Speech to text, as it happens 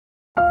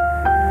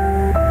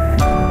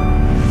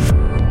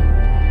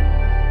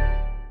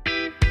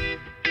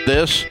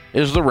This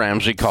is the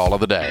Ramsey Call of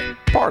the Day,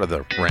 part of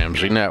the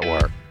Ramsey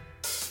Network.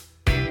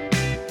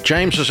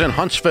 James is in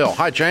Huntsville.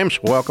 Hi, James.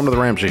 Welcome to the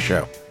Ramsey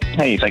Show.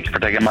 Hey, thank you for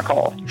taking my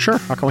call. Sure.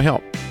 How can we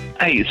help?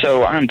 Hey,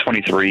 so I'm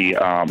 23,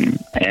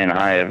 and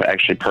I have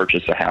actually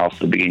purchased a house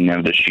at the beginning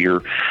of this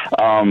year.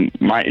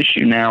 My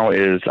issue now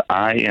is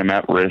I am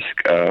at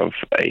risk of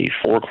a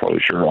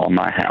foreclosure on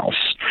my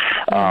house.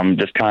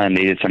 Just kind of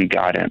needed some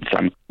guidance.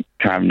 I'm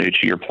kind of new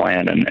to your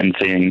plan and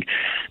seeing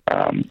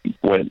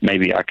what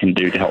maybe I can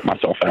do to help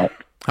myself out.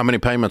 How many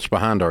payments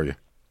behind are you?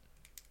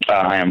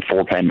 I am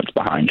 4 payments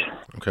behind.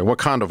 Okay. What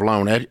kind of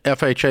loan?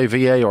 FHA,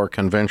 VA, or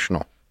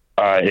conventional?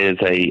 It is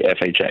a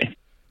FHA.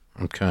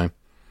 Okay.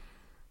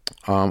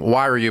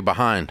 Why are you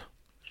behind?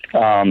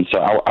 So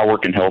I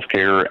work in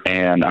healthcare,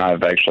 and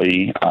I've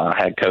actually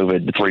had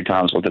COVID 3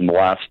 times within the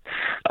last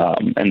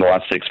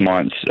 6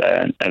 months,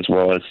 as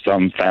well as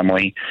some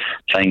family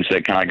things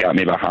that kind of got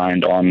me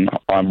behind on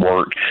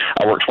work.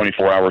 I work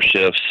 24-hour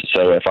shifts,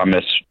 so if I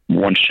miss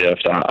one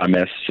shift, I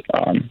miss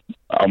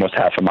almost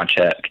half of my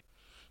check.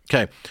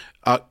 Okay.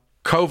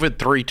 COVID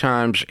 3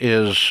 times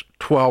is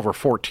 12 or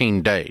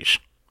 14 days,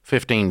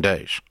 15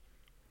 days.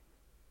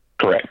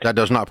 Correct. That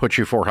does not put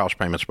you 4 house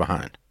payments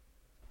behind.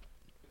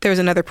 There's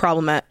another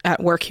problem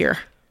at work here.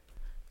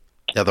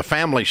 Yeah, the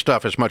family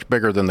stuff is much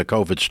bigger than the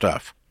COVID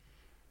stuff.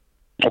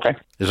 Okay.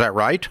 Is that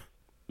right?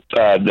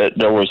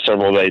 There were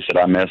several days that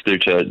I missed due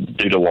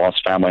to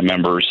lost family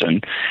members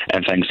and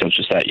things such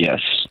as that, yes.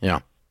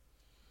 Yeah.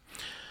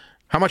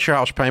 How much your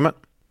house payment?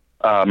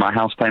 My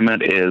house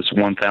payment is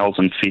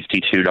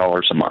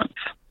 $1,052 a month.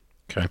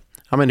 Okay.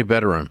 How many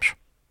bedrooms?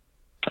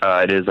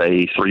 It is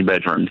a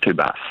 3-bedroom,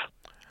 2-bath.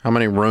 How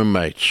many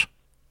roommates?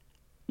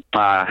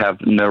 I have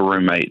no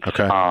roommate.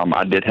 Okay.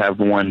 I did have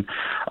one.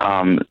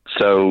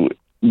 So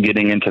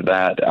getting into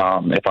that,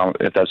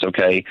 if that's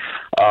okay,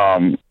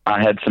 I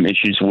had some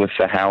issues with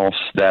the house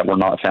that were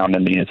not found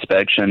in the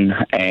inspection,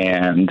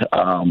 and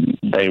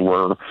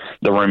the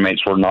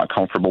roommates were not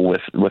comfortable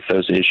with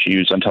those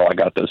issues until I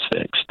got those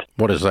fixed.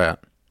 What is that?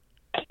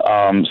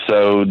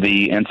 So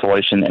the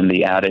insulation in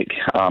the attic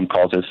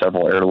causes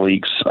several air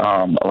leaks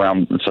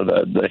around, so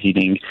the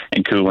heating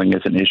and cooling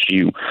is an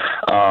issue.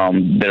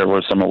 There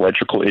were some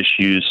electrical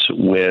issues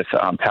with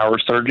power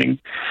surging,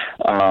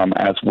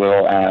 as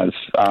well as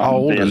how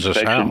old the is this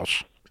inspection.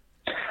 house?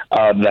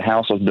 The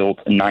house was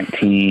built in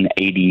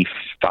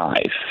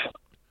 1985.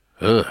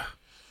 Ugh.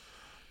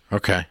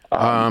 Okay.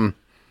 All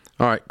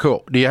right,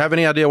 cool. Do you have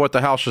any idea what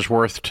the house is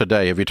worth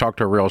today? Have you talked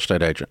to a real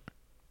estate agent?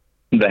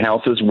 The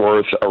house is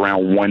worth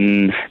around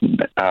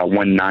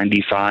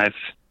 $195.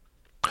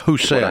 Who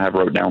said? What I have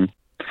wrote down.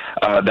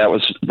 That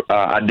was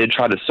I did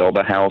try to sell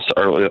the house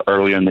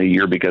earlier in the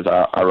year because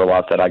I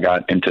realized that I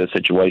got into a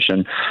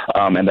situation,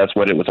 and that's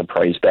what it was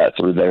appraised at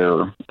through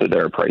their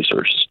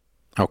appraisers.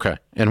 Okay.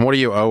 And what do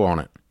you owe on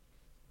it?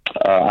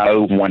 I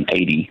owe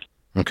 $180.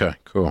 Okay,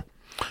 cool.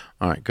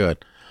 All right,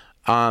 good.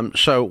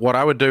 So what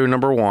I would do,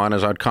 number one,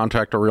 is I'd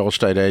contact a real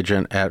estate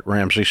agent at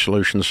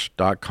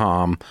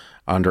RamseySolutions.com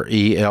under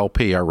ELP,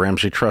 our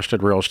Ramsey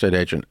Trusted Real Estate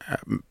Agent.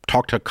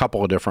 Talk to a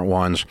couple of different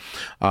ones.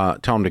 Tell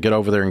them to get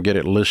over there and get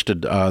it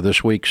listed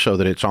this week so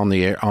that it's on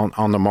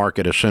the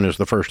market as soon as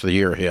the first of the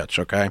year hits.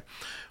 Okay,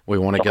 we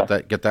want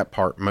to get that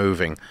part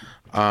moving.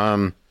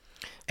 And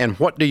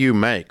what do you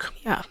make?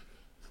 Yeah,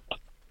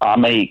 I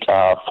make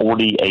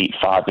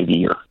 $48,500 a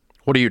year.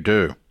 What do you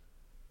do?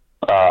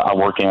 I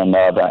work in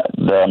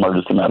the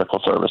emergency medical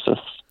services.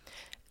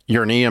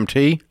 You're an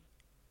EMT?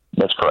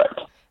 That's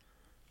correct.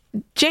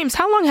 James,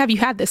 how long have you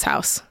had this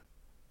house?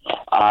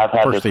 I've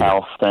had this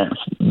house since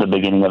the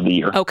beginning of the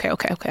year. Okay.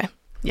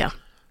 Yeah.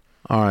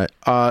 All right.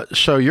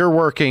 So you're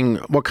working,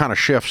 what kind of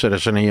shifts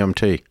as an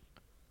EMT?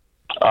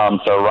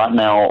 So right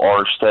now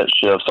our set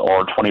shifts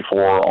are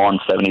 24 on,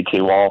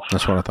 72 off.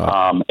 That's what I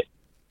thought.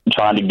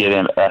 Trying to get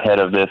in ahead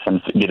of this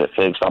and get it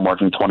fixed. I'm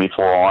working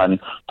 24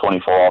 on,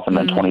 24 off, and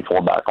then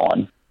 24 back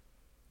on.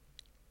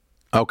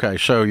 Okay,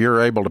 so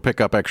you're able to pick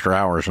up extra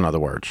hours, in other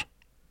words.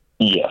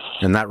 Yes.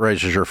 And that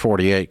raises your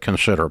 48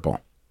 considerable.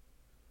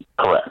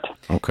 Correct.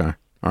 Okay.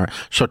 All right.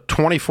 So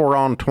 24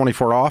 on,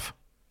 24 off?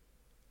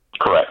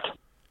 Correct.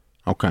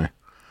 Okay.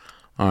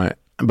 All right.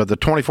 But the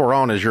 24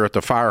 on is you're at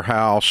the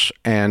firehouse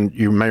and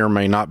you may or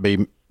may not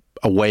be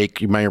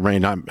awake. You may or may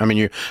not. I mean,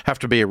 you have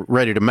to be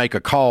ready to make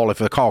a call if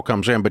the call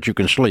comes in, but you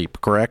can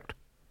sleep, correct?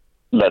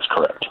 That's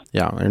correct.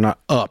 Yeah, you're not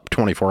up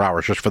 24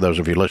 hours, just for those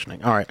of you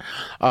listening. All right.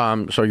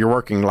 So you're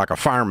working like a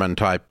fireman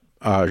type,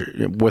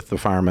 with the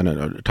fireman in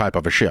a type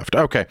of a shift.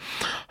 Okay.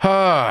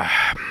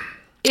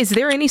 Is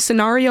there any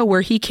scenario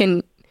where he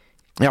can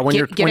when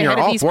you're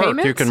off work,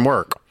 payments? you can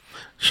work.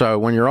 So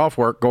when you're off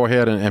work, go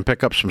ahead and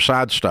pick up some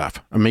side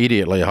stuff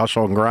immediately,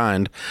 hustle and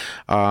grind.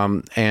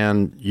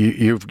 And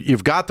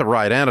you've got the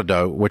right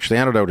antidote, which the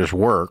antidote is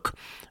work,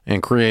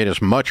 and create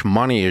as much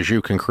money as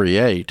you can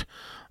create,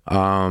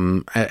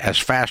 as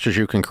fast as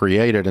you can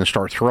create it, and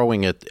start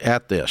throwing it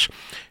at this.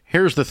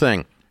 Here's the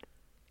thing.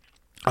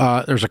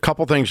 there's a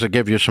couple things that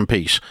give you some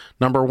peace.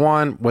 Number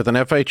one, with an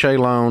FHA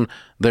loan,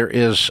 there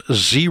is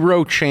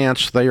zero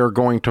chance they are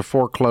going to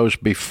foreclose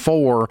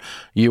before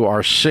you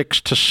are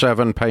 6 to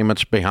 7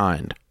 payments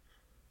behind.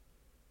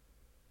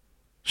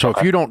 So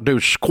if you don't do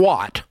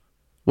squat,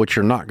 which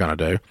you're not going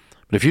to do,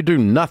 but if you do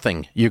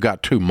nothing, you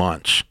got 2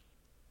 months.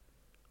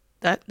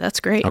 That's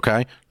great.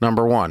 Okay,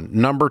 number one.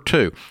 Number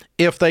two,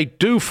 if they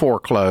do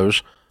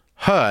foreclose,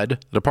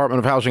 HUD, Department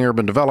of Housing and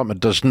Urban Development,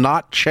 does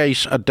not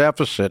chase a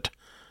deficit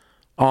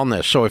on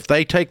this. So if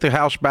they take the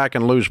house back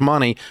and lose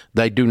money,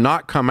 they do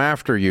not come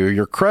after you.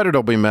 Your credit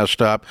will be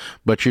messed up,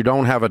 but you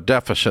don't have a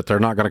deficit. They're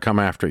not going to come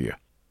after you.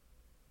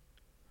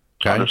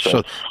 Okay,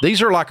 Understood. so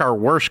these are like our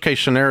worst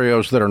case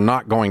scenarios that are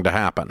not going to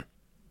happen.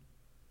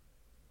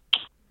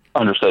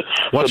 Understood.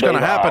 What's going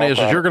to happen is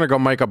you're going to go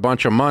make a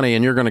bunch of money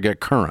and you're going to get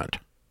current.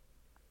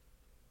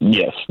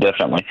 Yes,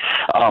 definitely.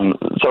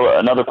 So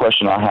another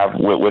question I have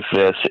with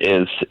this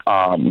is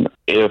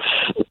if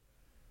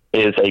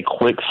is a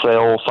quick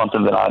sale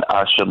something that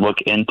I should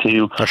look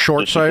into? A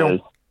short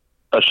sale?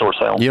 A short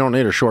sale. You don't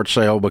need a short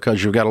sale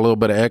because you've got a little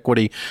bit of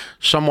equity.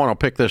 Someone will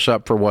pick this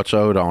up for what's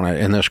owed on it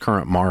in this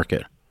current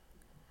market.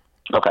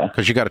 Okay.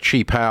 Because you got a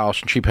cheap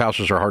house, and cheap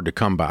houses are hard to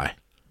come by.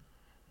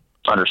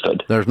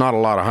 Understood. There's not a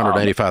lot of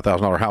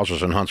 $185,000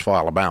 houses in Huntsville,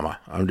 Alabama.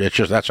 It's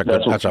just that's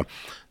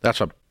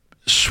a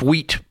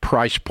sweet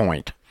price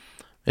point.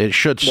 It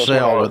should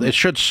sell. It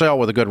should sell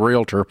with a good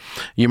realtor.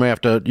 You may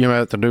have to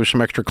do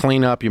some extra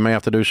cleanup. You may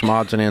have to do some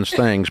odds and ends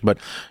things, but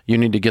you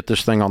need to get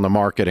this thing on the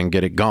market and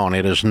get it gone.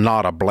 It is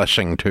not a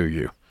blessing to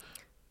you.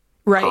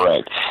 Right.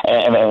 Correct.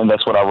 And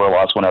that's what I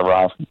realized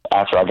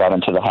after I got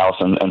into the house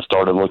and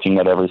started looking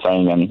at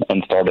everything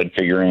and started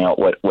figuring out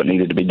what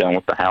needed to be done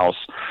with the house.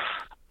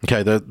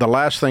 Okay. The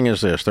last thing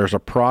is this. There's a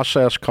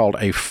process called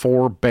a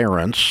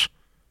forbearance,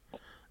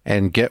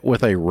 and get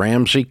with a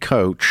Ramsey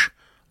coach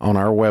on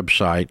our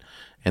website,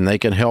 and they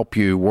can help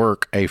you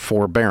work a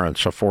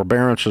forbearance. A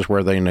forbearance is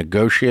where they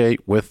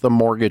negotiate with the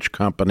mortgage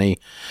company,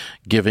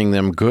 giving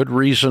them good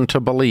reason to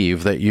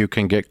believe that you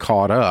can get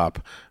caught up.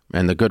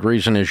 And the good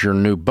reason is your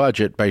new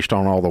budget based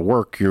on all the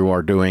work you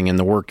are doing and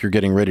the work you're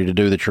getting ready to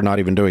do that you're not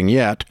even doing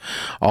yet,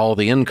 all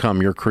the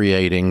income you're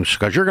creating,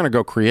 because you're going to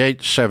go create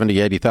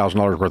 $70,000,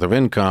 $80,000 worth of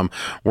income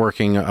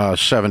working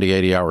 70,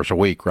 80 hours a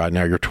week right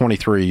now. You're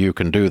 23, you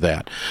can do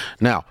that.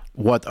 Now,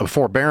 what a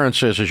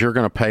forbearance is you're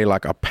going to pay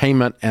like a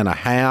payment and a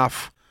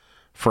half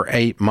for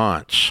 8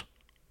 months.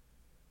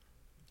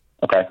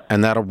 Okay.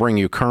 And that'll bring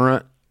you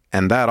current.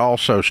 And that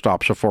also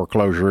stops a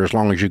foreclosure as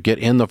long as you get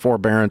in the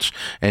forbearance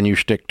and you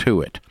stick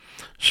to it.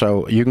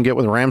 So you can get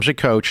with a Ramsey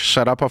coach,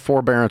 set up a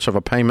forbearance of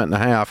a payment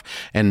and a half,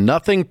 and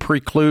nothing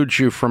precludes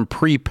you from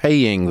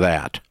prepaying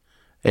that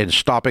and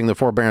stopping the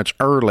forbearance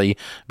early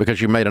because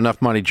you made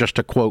enough money just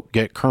to, quote,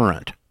 get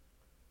current.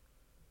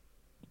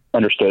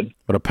 Understood.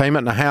 But a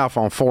payment and a half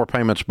on 4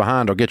 payments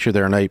behind will get you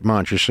there in 8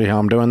 months. You see how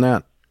I'm doing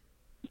that?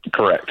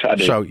 Correct. I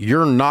do. So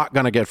you're not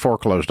going to get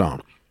foreclosed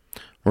on.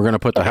 We're going to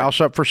put the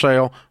house up for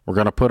sale. We're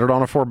going to put it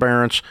on a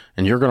forbearance,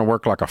 and you're going to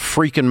work like a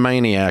freaking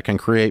maniac and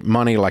create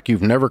money like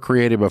you've never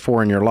created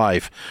before in your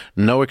life.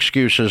 No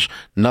excuses,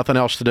 nothing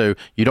else to do.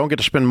 You don't get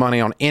to spend money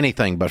on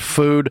anything but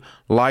food,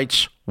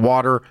 lights,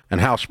 water,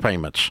 and house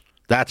payments.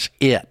 That's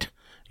it.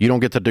 You don't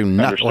get to do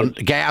nothing.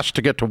 Gas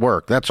to get to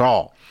work. That's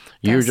all.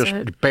 You're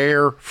just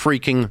bare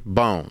freaking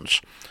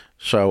bones.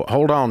 So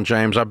hold on,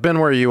 James. I've been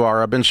where you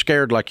are. I've been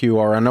scared like you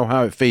are. I know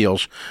how it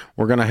feels.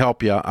 We're going to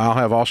help you. I'll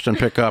have Austin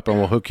pick up, and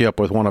we'll hook you up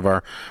with one of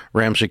our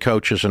Ramsey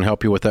coaches and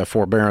help you with that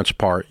forbearance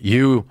part.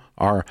 You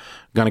are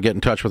going to get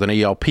in touch with an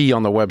ELP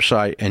on the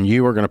website, and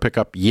you are going to pick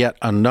up yet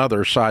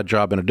another side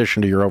job in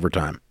addition to your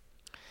overtime.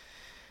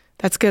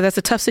 That's good. That's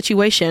a tough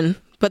situation.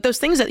 But those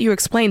things that you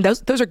explained,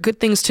 those are good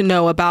things to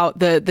know about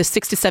the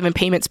 6 to 7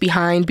 payments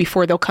behind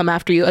before they'll come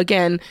after you.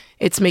 Again,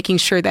 it's making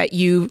sure that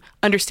you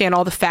understand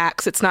all the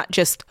facts. It's not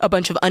just a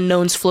bunch of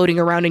unknowns floating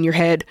around in your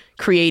head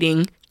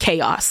creating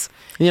chaos.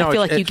 I feel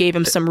like you gave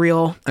him some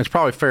real It's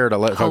probably fair to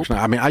let folks know.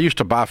 I mean, I used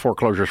to buy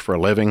foreclosures for a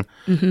living,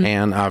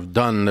 and I've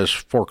done this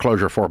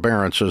foreclosure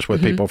forbearances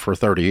with people for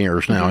 30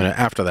 years now and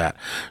after that.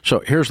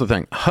 So here's the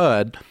thing.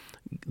 HUD,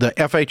 the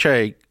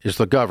FHA is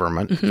the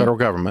government, federal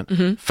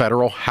government,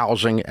 Federal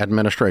Housing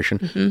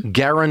Administration,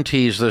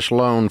 guarantees this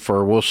loan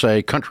for, we'll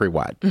say,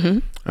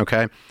 Countrywide.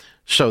 Okay?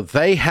 So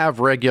they have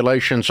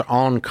regulations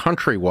on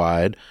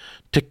Countrywide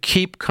to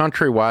keep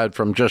Countrywide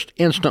from just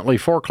instantly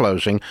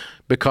foreclosing,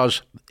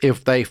 because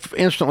if they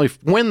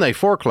when they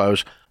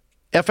foreclose,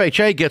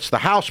 FHA gets the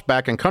house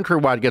back and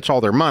Countrywide gets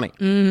all their money.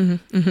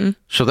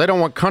 So they don't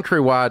want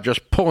Countrywide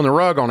just pulling the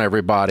rug on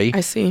everybody. I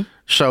see.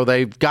 So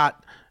they've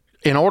got,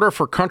 in order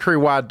for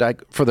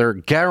Countrywide, for their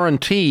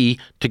guarantee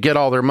to get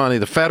all their money,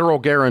 the federal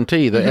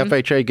guarantee, the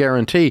FHA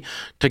guarantee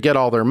to get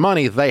all their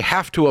money, they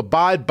have to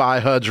abide by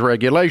HUD's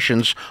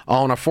regulations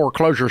on a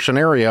foreclosure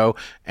scenario,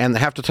 and they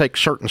have to take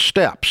certain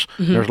steps.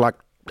 There's like,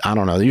 I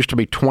don't know, there used to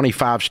be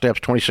 25 steps,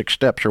 26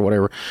 steps or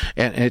whatever,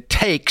 and it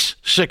takes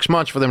 6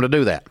 months for them to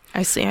do that.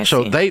 I see.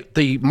 So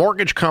the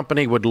mortgage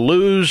company would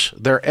lose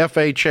their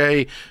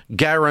FHA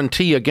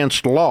guarantee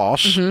against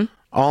loss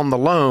on the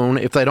loan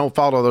if they don't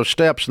follow those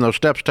steps, and those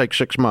steps take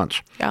 6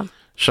 months. Yeah.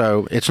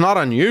 So it's not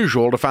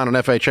unusual to find an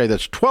FHA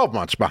that's 12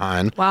 months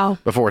behind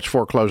before it's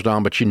foreclosed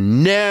on, but you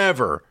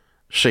never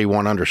see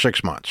one under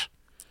 6 months,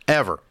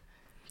 ever.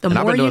 And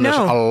I've been doing this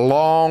a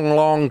long,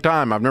 long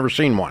time. I've never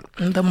seen one.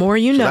 The more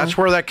you know. That's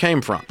where that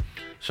came from.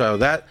 So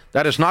that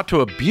is not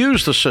to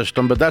abuse the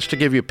system, but that's to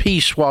give you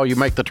peace while you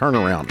make the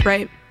turnaround.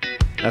 Right.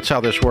 That's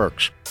how this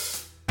works.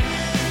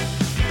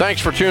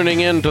 Thanks for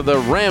tuning in to the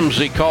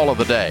Ramsey Call of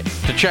the Day.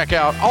 To check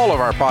out all of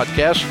our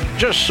podcasts,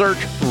 just search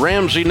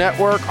Ramsey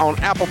Network on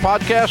Apple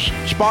Podcasts,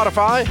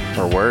 Spotify,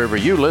 or wherever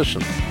you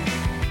listen.